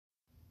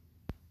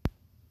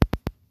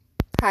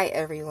Hi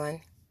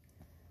everyone.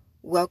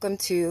 Welcome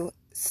to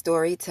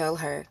Story Tell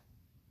Her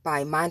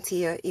by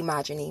Montia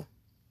Imagini.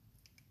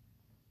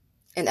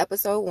 In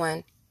episode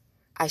 1,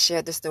 I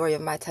shared the story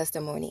of my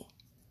testimony.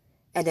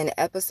 And in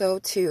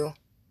episode 2,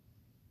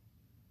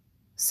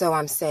 So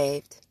I'm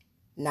Saved.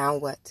 Now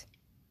what?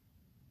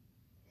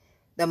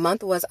 The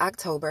month was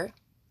October.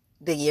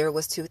 The year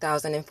was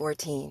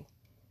 2014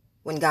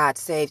 when God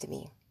saved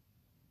me.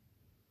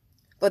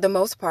 For the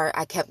most part,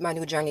 I kept my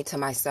new journey to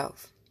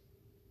myself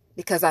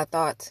because I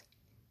thought,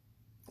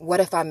 what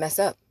if I mess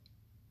up?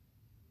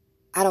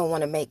 I don't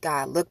want to make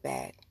God look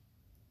bad,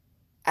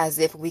 as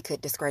if we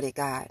could discredit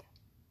God.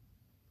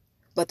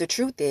 But the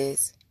truth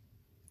is,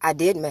 I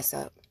did mess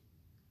up.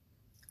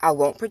 I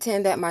won't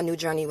pretend that my new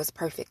journey was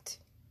perfect.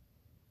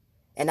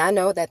 And I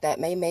know that that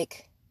may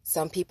make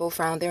some people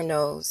frown their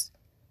nose,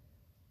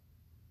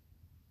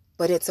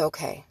 but it's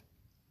okay.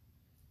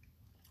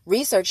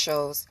 Research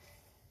shows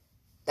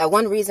that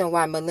one reason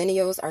why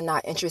millennials are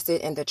not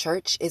interested in the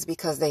church is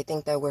because they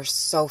think that we're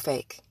so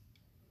fake.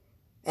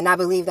 And I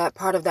believe that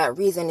part of that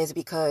reason is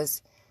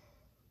because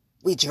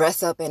we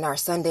dress up in our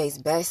Sunday's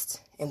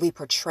best and we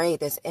portray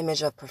this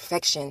image of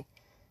perfection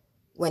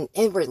when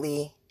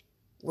inwardly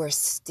we're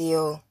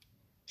still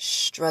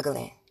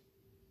struggling.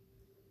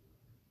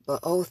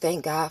 But oh,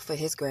 thank God for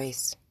His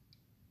grace.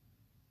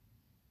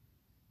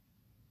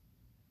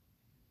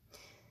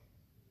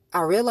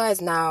 I realize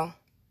now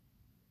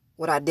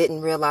what I didn't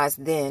realize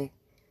then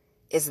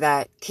is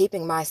that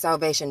keeping my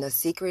salvation a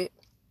secret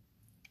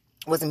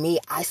was me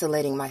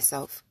isolating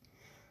myself,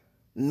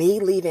 me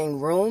leaving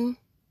room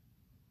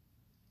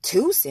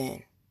to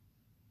sin.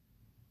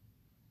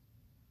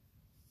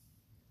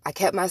 I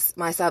kept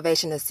my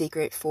salvation a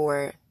secret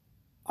for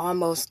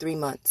almost 3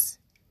 months.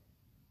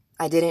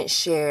 I didn't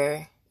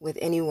share with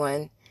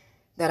anyone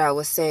that I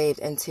was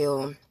saved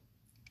until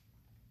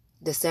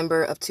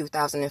December of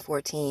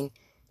 2014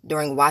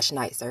 during Watch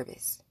Night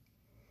service.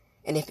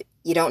 And if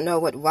you don't know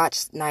what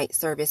Watch Night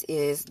service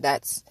is,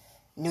 that's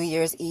New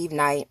Year's Eve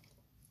night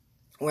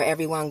where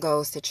everyone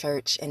goes to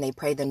church and they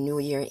pray the new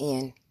year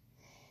in.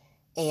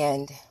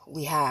 And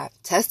we have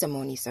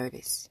testimony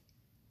service.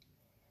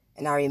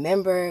 And I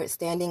remember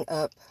standing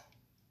up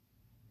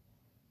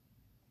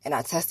and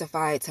I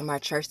testified to my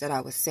church that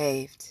I was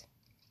saved.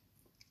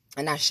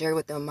 And I shared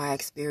with them my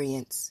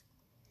experience.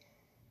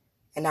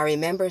 And I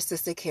remember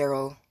Sister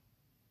Carol.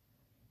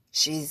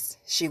 She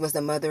was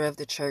the mother of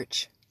the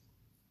church.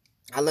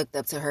 I looked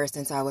up to her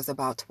since I was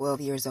about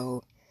 12 years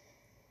old.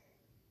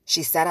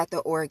 She sat at the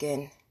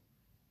organ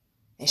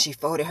and she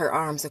folded her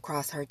arms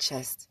across her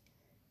chest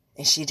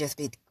and she just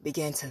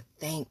began to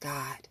thank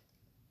God.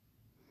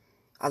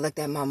 I looked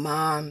at my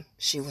mom.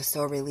 She was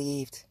so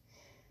relieved.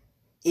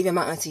 Even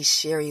my Auntie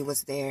Sherry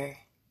was there.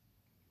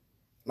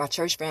 My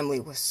church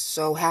family was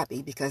so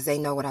happy because they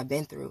know what I've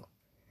been through.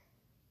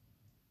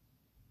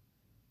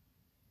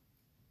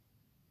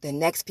 The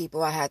next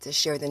people I had to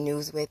share the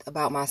news with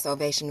about my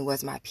salvation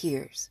was my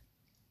peers.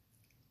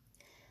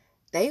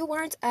 They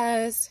weren't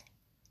as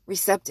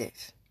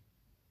receptive.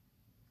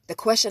 The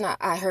question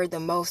I heard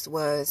the most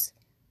was,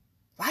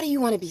 why do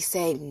you want to be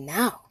saved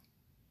now?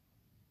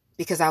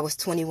 Because I was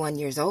 21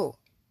 years old.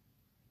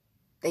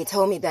 They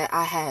told me that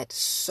I had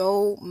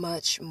so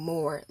much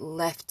more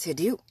left to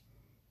do.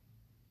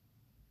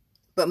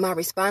 But my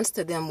response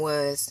to them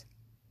was,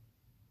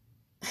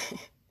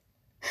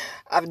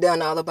 I've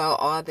done about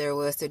all there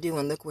was to do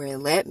and look where it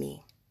led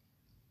me.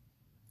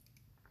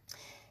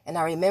 And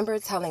I remember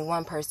telling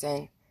one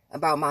person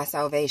about my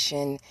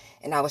salvation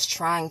and I was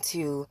trying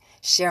to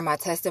share my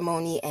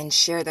testimony and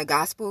share the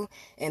gospel.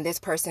 And this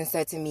person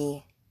said to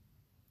me,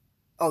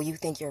 oh, you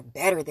think you're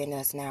better than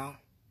us now?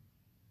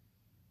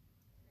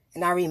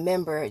 And I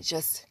remember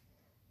just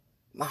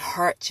my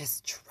heart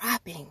just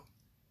dropping.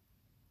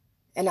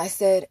 And I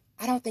said,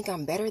 I don't think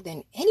I'm better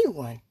than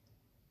anyone.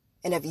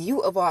 And if you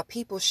of all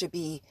people should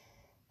be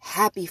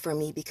happy for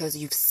me because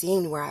you've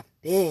seen where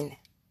I've been.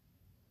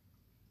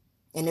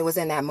 And it was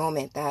in that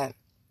moment that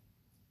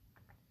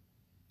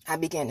I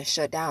began to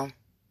shut down.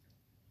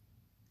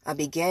 I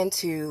began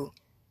to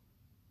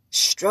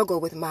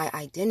struggle with my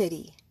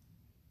identity.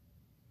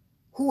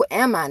 Who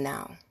am I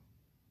now?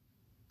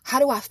 How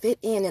do I fit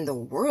in the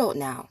world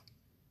now?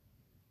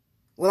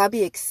 Will I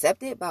be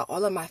accepted by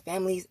all of my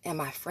families and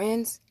my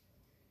friends?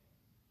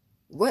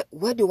 What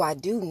do I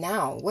do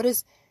now? What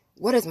is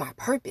my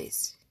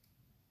purpose?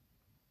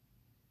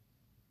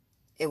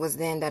 It was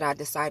then that I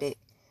decided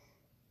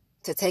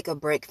to take a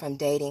break from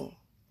dating,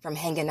 from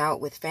hanging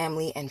out with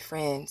family and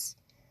friends,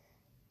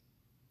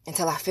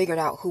 until I figured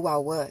out who I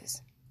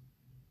was.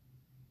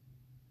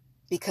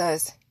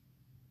 Because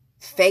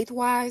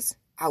faith-wise,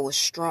 I was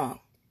strong.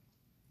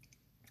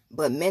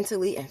 But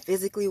mentally and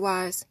physically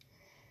wise,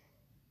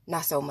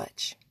 not so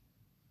much.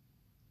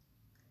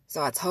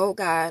 So I told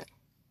God,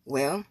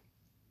 well,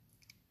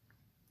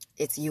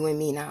 it's you and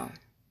me now.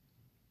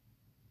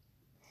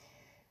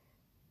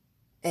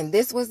 And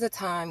this was the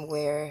time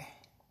where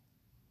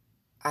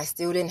I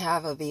still didn't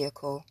have a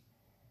vehicle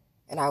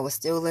and I was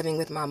still living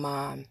with my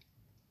mom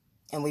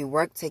and we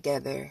worked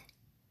together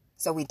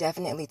So we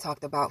definitely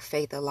talked about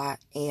faith a lot.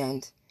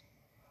 And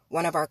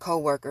one of our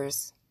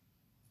co-workers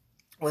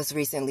was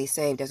recently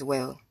saved as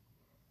well.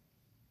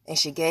 And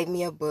she gave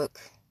me a book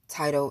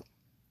titled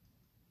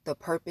The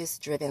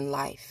Purpose-Driven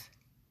Life.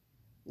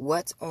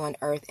 What on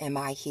earth am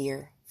I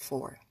here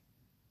for?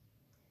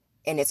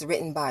 And it's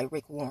written by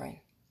Rick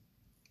Warren.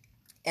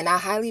 And I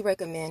highly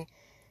recommend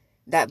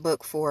that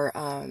book for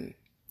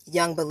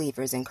young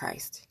believers in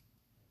Christ.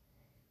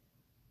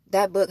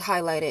 That book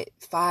highlighted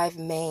 5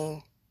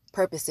 main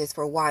purposes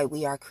for why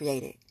we are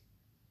created.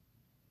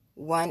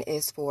 1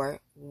 is for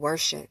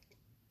worship,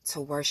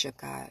 to worship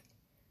God.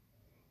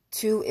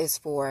 2 is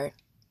for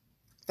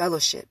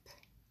fellowship.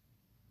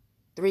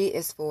 3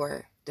 is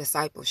for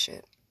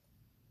discipleship.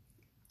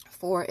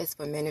 4 is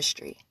for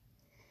ministry.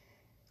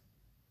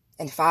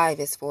 And 5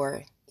 is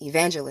for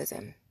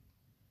evangelism.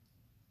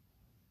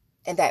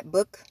 And that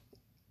book,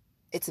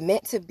 it's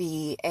meant to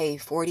be a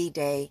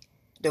 40-day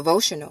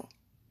devotional.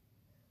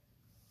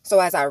 So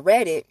as I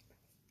read it,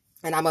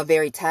 and I'm a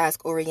very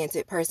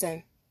task-oriented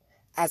person,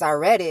 as I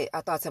read it,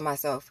 I thought to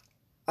myself,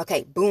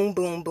 okay, boom,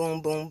 boom,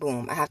 boom, boom,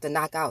 boom. I have to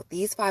knock out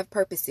these 5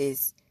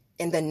 purposes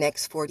in the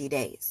next 40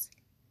 days.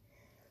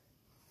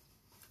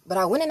 But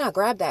I went and I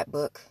grabbed that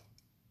book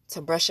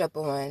to brush up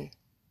on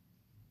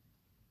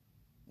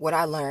what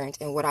I learned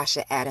and what I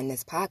should add in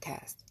this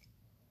podcast.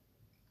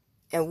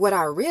 And what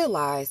I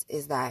realized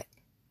is that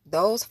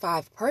those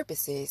 5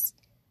 purposes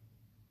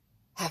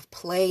have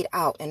played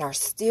out and are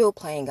still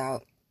playing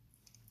out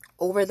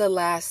over the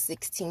last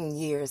 16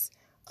 years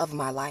of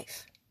my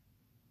life.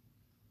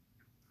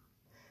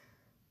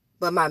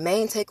 But my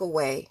main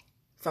takeaway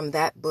from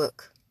that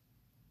book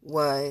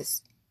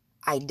was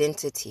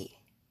identity.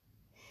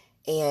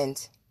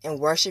 And in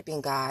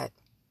worshiping God,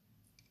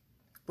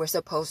 we're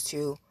supposed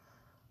to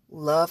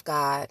love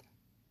God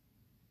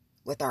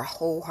with our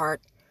whole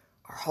heart,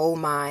 our whole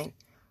mind,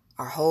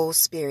 our whole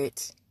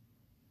spirit.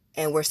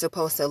 And we're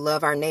supposed to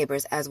love our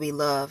neighbors as we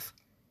love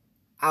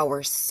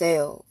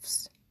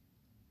ourselves.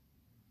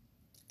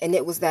 And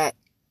it was that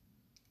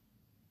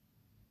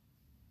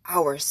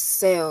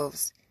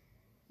ourselves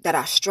that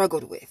I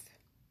struggled with.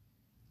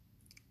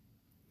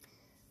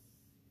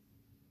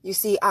 You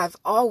see, I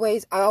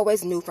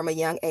always knew from a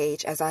young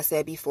age, as I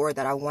said before,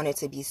 that I wanted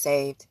to be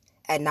saved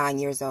at 9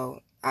 years old.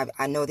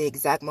 I know the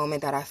exact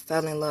moment that I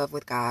fell in love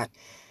with God,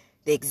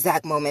 the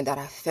exact moment that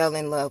I fell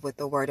in love with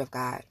the Word of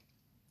God.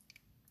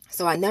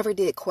 So I never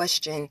did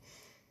question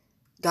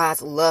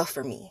God's love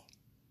for me.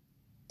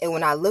 And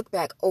when I look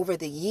back over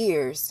the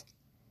years,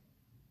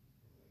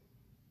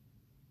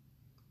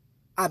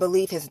 I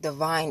believe His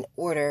divine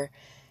order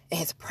and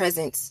His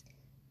presence,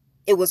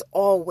 it was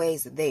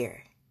always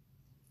there.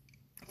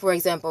 For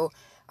example,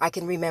 I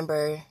can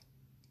remember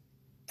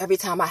every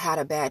time I had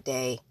a bad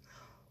day,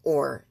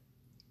 or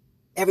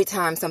every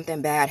time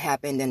something bad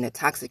happened in the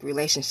toxic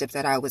relationships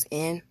that I was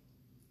in,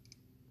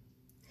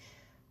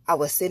 I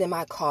would sit in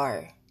my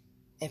car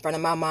in front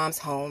of my mom's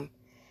home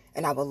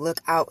and I would look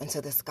out into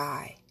the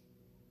sky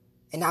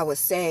and I would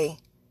say,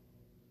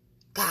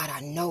 God, I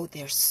know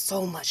there's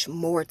so much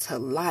more to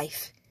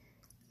life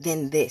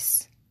than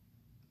this.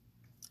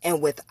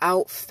 And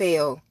without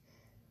fail,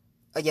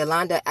 a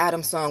Yolanda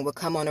Adams song would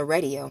come on the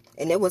radio,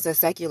 and it was a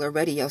secular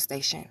radio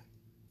station.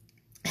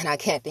 And I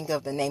can't think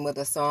of the name of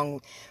the song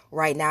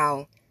right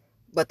now,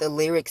 but the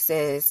lyric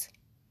says,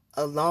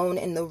 alone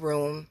in the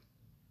room,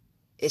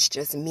 it's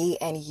just me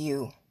and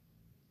you.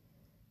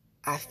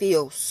 I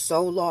feel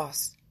so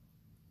lost.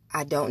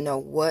 I don't know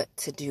what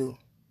to do.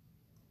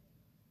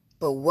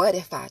 But what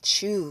if I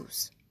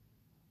choose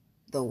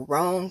the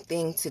wrong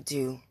thing to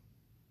do?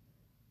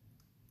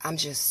 I'm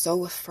just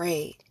so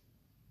afraid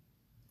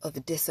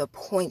of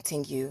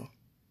disappointing you.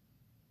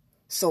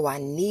 So I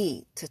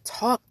need to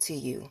talk to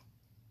you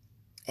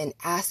and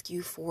ask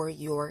you for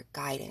your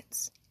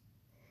guidance.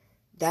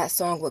 That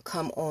song would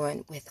come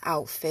on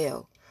without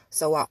fail.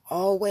 So I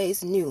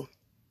always knew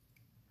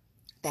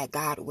that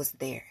God was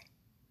there.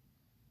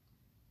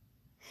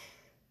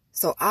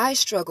 So I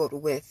struggled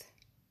with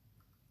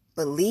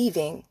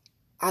believing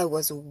I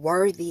was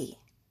worthy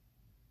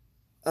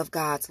of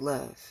God's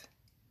love.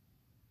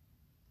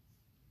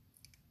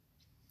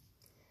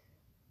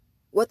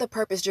 What the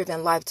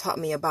purpose-driven life taught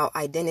me about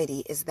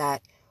identity is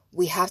that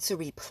we have to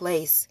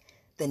replace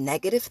the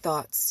negative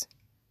thoughts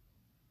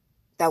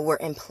that were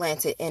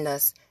implanted in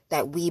us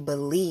that we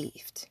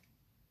believed.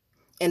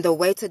 And the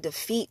way to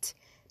defeat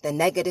the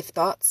negative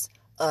thoughts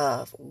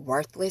of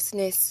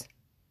worthlessness,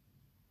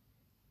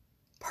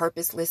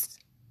 purposeless,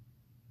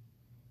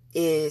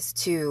 is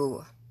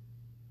to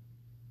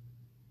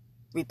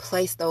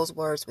replace those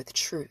words with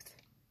truth.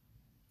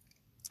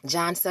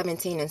 John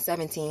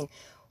 17:17,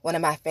 one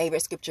of my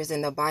favorite scriptures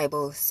in the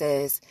Bible,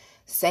 says,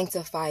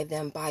 sanctify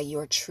them by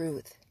your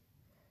truth.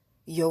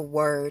 Your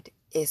word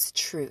is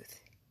truth.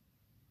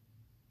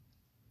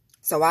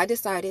 So I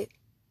decided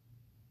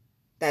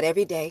that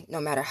every day,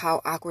 no matter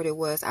how awkward it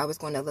was, I was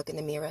going to look in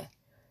the mirror,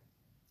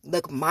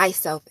 look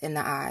myself in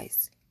the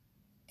eyes,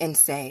 and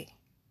say,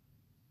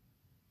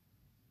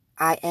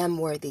 I am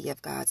worthy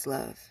of God's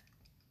love.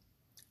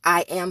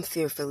 I am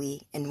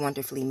fearfully and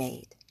wonderfully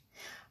made.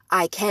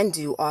 I can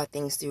do all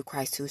things through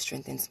Christ who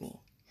strengthens me.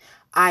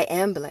 I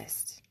am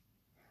blessed.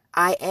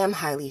 I am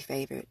highly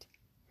favored.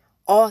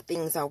 All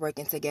things are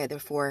working together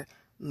for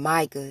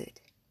my good.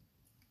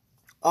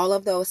 All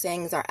of those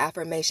sayings are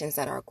affirmations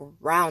that are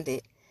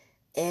grounded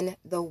in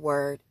the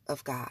Word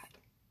of God.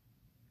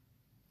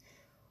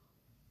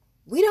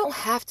 We don't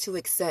have to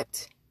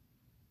accept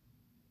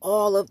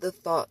all of the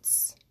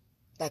thoughts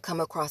that come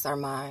across our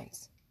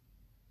minds.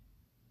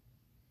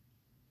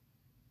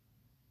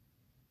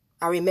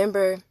 I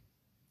remember,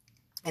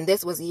 and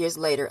this was years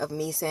later of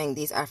me saying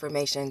these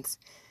affirmations,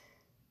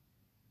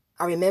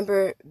 I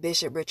remember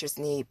Bishop Richard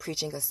Sneed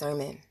preaching a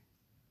sermon.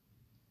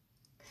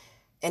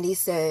 And he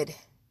said,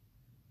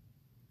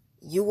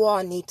 you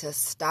all need to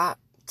stop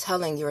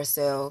telling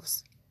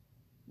yourselves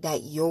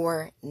that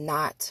you're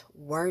not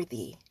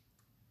worthy.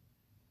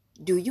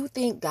 Do you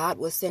think God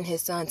would send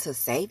his son to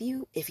save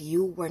you if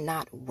you were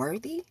not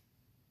worthy?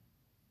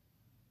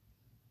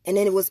 And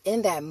then it was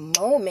in that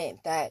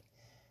moment that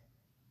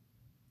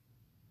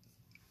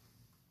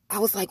I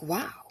was like,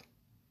 wow.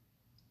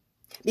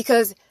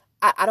 Because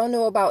I don't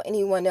know about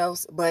anyone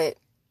else, but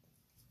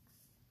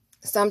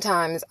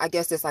sometimes I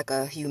guess it's like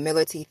a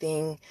humility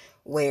thing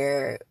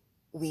where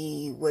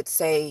we would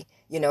say,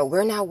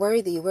 we're not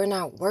worthy. We're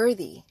not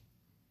worthy.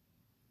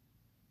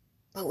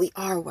 But we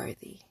are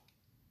worthy.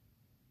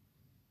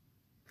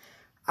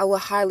 I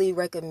would highly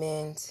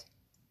recommend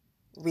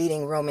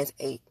reading Romans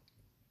 8.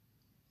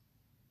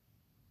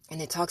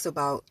 And it talks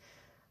about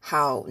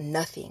how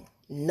nothing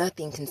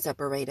can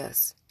separate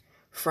us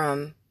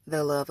from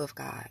the love of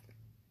God.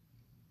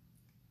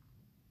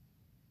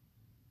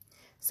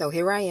 So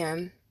here I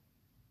am,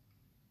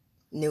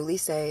 newly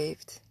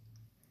saved,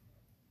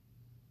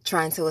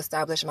 trying to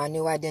establish my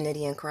new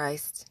identity in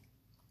Christ,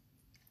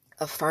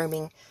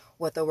 affirming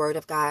what the Word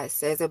of God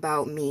says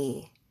about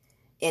me,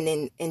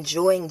 and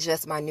enjoying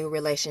just my new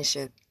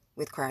relationship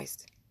with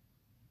Christ.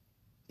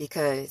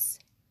 Because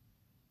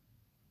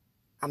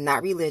I'm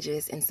not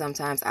religious, and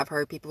sometimes I've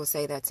heard people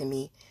say that to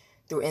me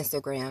through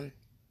Instagram.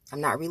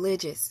 I'm not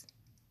religious.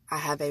 I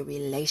have a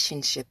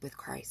relationship with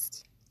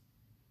Christ.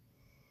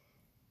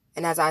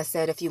 And as I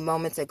said a few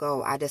moments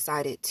ago, I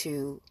decided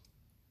to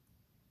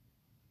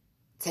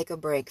take a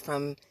break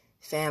from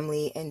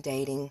family and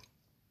dating.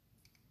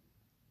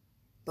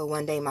 But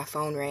one day my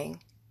phone rang.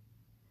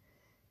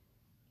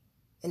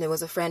 And it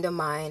was a friend of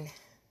mine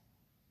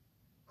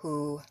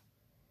who,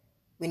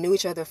 we knew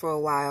each other for a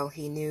while.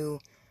 He knew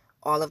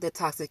all of the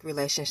toxic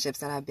relationships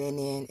that I've been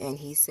in. And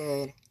he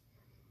said,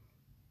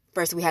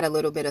 first we had a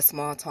little bit of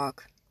small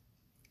talk.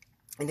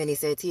 And then he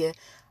said, Tia,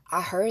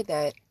 I heard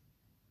that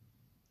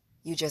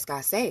you just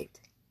got saved.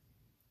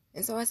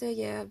 And so I said,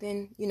 yeah, I've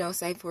been,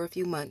 saved for a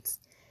few months.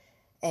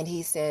 And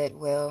he said,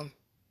 well,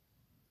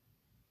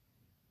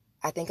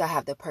 I think I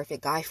have the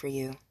perfect guy for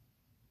you.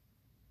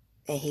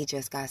 And he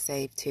just got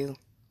saved too.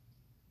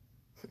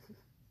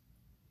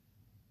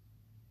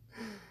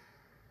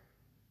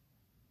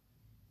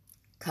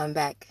 Come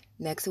back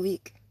next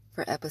week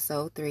for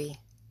episode 3.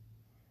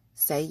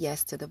 Say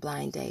yes to the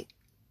blind date.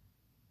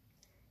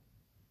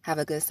 Have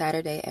a good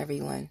Saturday,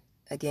 everyone.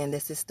 Again,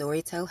 this is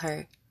Story Tell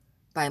Her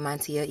by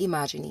Mantia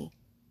Imagini.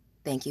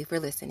 Thank you for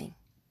listening.